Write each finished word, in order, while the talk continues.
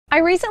I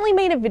recently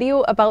made a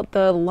video about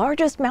the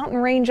largest mountain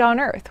range on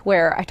Earth,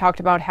 where I talked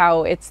about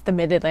how it's the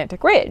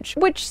Mid-Atlantic Ridge,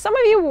 which some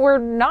of you were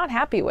not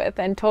happy with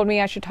and told me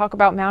I should talk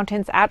about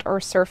mountains at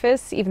Earth's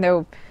surface, even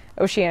though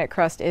oceanic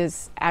crust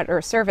is at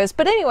Earth's surface.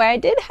 But anyway, I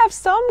did have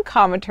some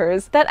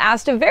commenters that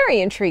asked a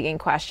very intriguing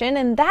question,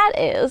 and that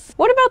is,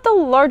 what about the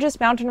largest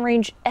mountain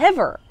range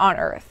ever on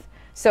Earth?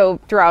 So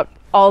throughout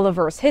all of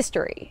Earth's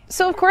history.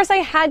 So of course I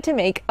had to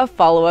make a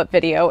follow-up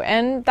video,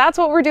 and that's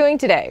what we're doing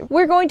today.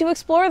 We're going to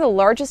explore the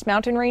largest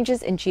mountain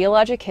ranges in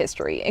geologic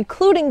history,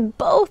 including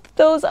both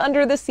those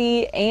under the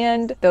sea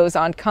and those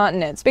on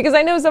continents, because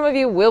I know some of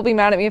you will be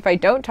mad at me if I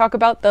don't talk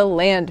about the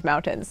land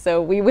mountains,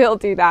 so we will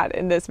do that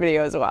in this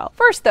video as well.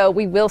 First though,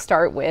 we will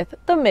start with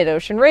the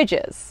mid-ocean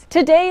ridges.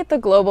 Today, the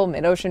global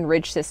mid-ocean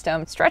ridge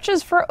system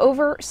stretches for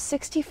over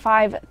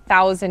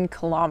 65,000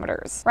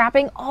 kilometers,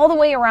 wrapping all the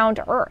way around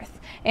Earth,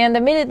 and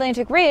the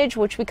Mid-Atlantic Ridge,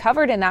 which we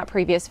covered in that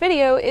previous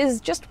video, is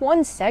just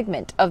one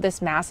segment of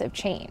this massive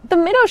chain. The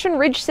mid-ocean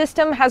ridge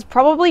system has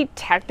probably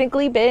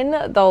technically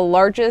been the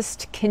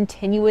largest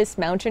continuous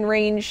mountain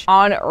range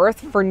on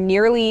Earth for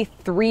nearly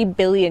 3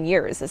 billion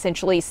years,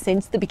 essentially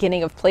since the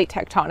beginning of plate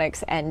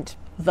tectonics and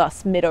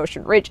thus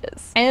mid-ocean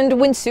ridges. And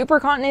when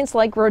supercontinents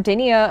like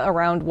Rodinia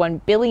around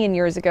 1 billion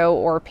years ago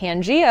or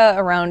Pangaea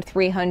around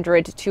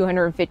 300 to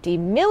 250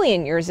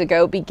 million years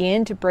ago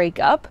began to break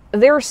up,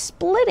 their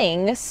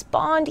splitting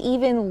spawned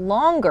even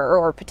longer,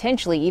 or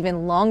potentially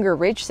even longer,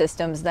 ridge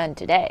systems than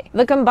today.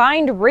 The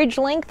combined ridge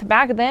length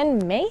back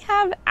then may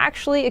have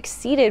actually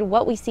exceeded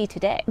what we see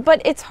today. But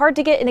it's hard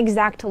to get an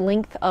exact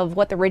length of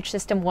what the ridge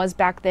system was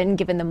back then,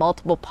 given the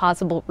multiple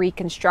possible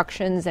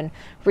reconstructions and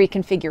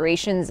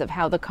reconfigurations of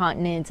how the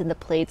continents and the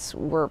plates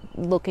were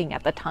looking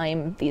at the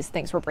time these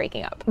things were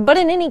breaking up. But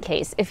in any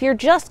case, if you're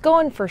just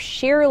going for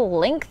sheer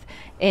length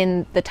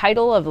in the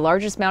title of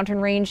largest mountain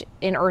range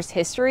in Earth's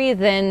history,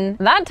 then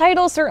that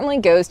title certainly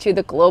goes to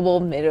the global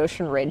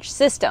mid-ocean ridge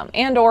system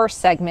and or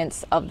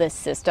segments of this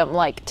system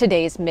like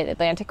today's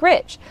Mid-Atlantic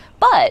Ridge.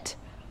 But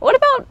what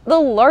about the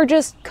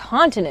largest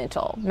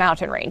continental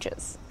mountain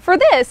ranges? For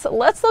this,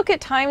 let's look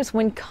at times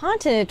when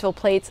continental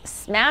plates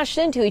smashed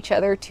into each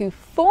other to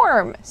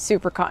form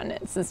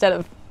supercontinents instead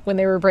of when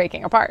they were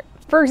breaking apart.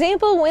 For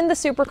example, when the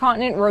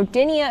supercontinent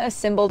Rodinia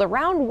assembled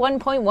around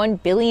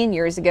 1.1 billion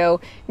years ago,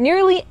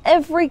 nearly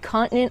every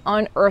continent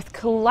on Earth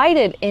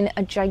collided in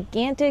a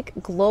gigantic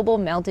global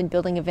mountain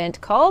building event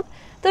called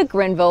the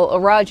Grenville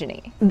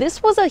orogeny.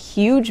 This was a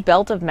huge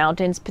belt of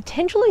mountains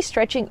potentially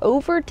stretching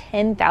over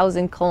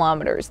 10,000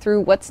 kilometers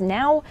through what's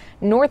now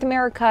North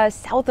America,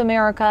 South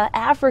America,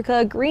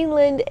 Africa,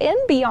 Greenland, and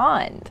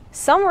beyond.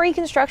 Some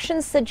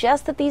reconstructions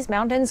suggest that these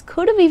mountains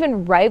could have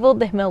even rivaled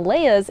the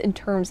Himalayas in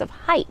terms of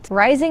height,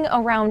 rising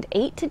around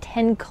 8 to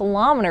 10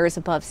 kilometers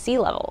above sea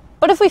level.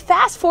 But if we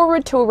fast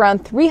forward to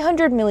around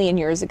 300 million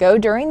years ago,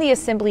 during the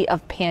assembly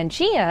of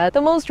Pangaea, the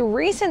most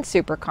recent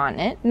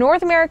supercontinent,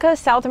 North America,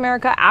 South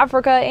America,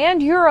 Africa,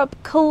 and Europe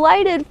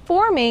collided,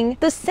 forming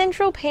the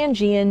Central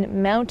Pangaean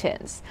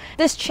Mountains.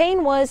 This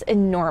chain was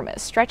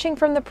enormous, stretching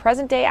from the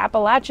present-day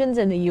Appalachians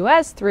in the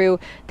US through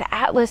the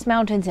Atlas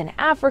Mountains in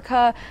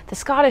Africa, the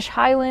Scottish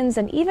Highlands,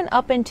 and even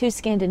up into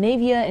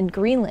Scandinavia and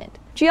Greenland.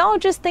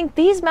 Geologists think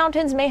these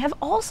mountains may have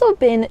also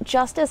been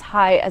just as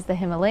high as the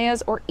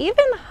Himalayas or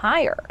even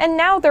higher. And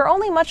now they're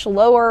only much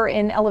lower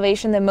in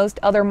elevation than most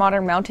other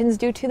modern mountains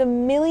due to the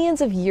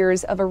millions of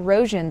years of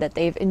erosion that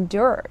they've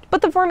endured.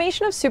 But the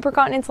formation of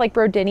supercontinents like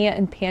Rodinia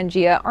and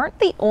Pangaea aren't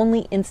the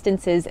only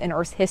instances in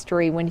Earth's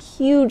history when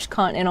huge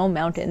continental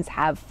mountains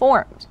have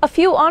formed. A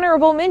few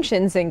honorable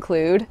mentions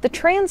include the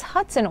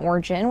Trans-Hudson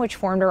origin, which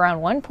formed around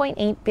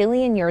 1.8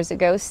 billion years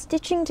ago,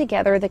 stitching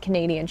together the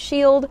Canadian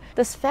Shield,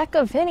 the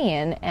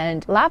Svekavinian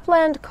and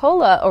Lapland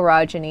Kola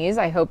orogenies,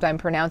 I hope I'm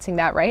pronouncing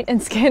that right, in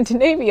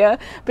Scandinavia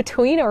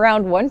between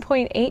around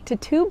 1.8 to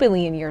 2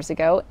 billion years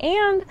ago,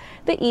 and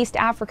the East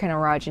African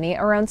orogeny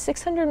around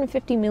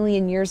 650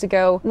 million years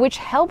ago, which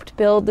helped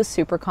build the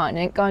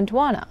supercontinent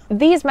Gondwana.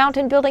 These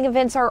mountain building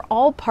events are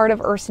all part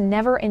of Earth's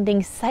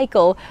never-ending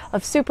cycle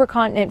of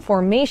supercontinent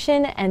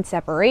formation and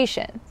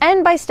separation.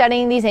 And by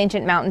studying these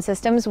ancient mountain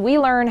systems, we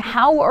learn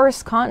how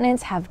Earth's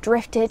continents have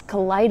drifted,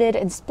 collided,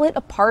 and split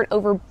apart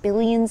over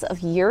billions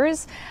of years,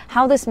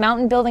 how this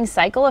mountain building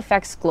cycle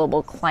affects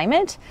global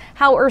climate,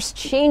 how Earth's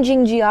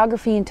changing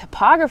geography and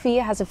topography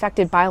has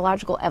affected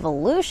biological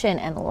evolution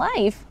and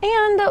life,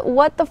 and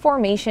what the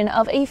formation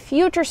of a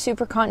future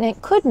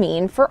supercontinent could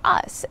mean for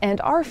us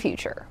and our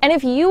future. And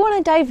if you want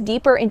to dive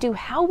deeper into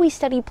how we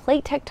study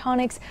plate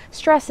tectonics,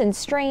 stress and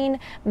strain,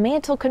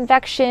 mantle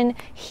convection,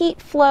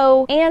 heat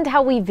flow, and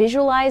how we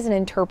visualize and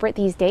interpret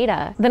these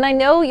data, then I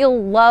know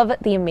you'll love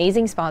the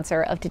amazing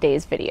sponsor of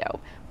today's video,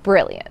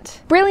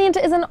 Brilliant. Brilliant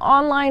is an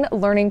online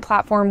learning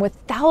platform with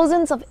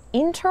thousands of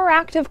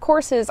interactive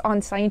courses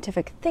on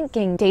scientific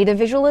thinking, data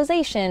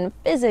visualization,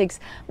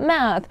 physics,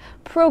 math,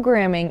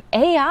 programming,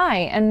 AI,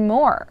 and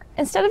more.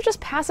 Instead of just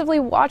passively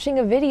watching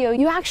a video,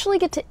 you actually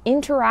get to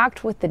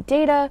interact with the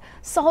data,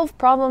 solve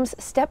problems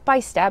step by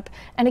step,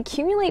 and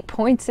accumulate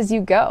points as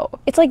you go.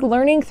 It's like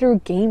learning through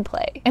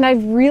gameplay. And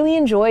I've really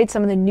enjoyed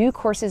some of the new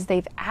courses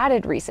they've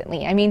added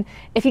recently. I mean,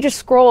 if you just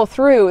scroll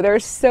through,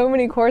 there's so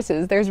many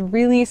courses. There's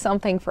really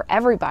something for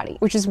everybody,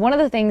 which is one of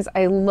the things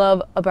I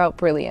love about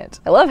Brilliant.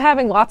 I love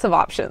having lots of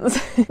options.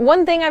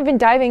 One thing I've been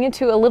diving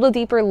into a little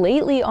deeper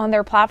lately on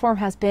their platform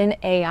has been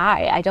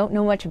AI. I don't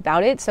know much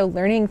about it, so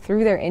learning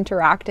through their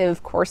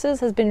interactive courses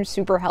has been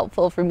super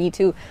helpful for me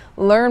to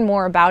learn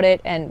more about it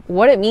and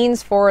what it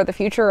means for the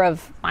future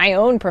of my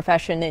own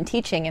profession in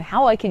teaching and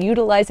how I can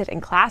utilize it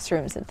in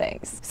classrooms and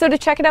things. So to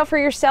check it out for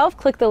yourself,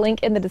 click the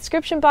link in the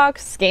description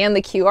box, scan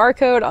the QR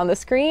code on the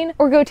screen,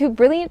 or go to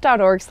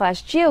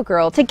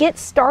brilliant.org/geogirl to get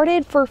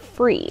started for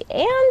free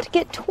and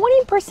get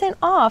 20%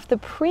 off the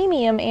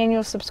premium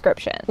annual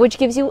subscription, which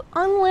gives you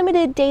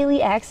unlimited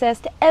daily access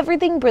to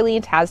everything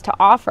Brilliant has to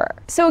offer.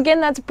 So again,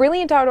 that's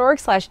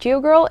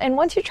brilliant.org/geogirl, and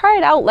once you try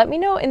it out, let me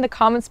know in the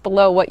comments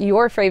below what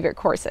your favorite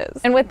course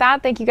is. And with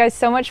that, thank you guys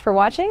so much for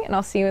watching, and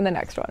I'll see you in the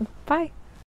next one. Bye.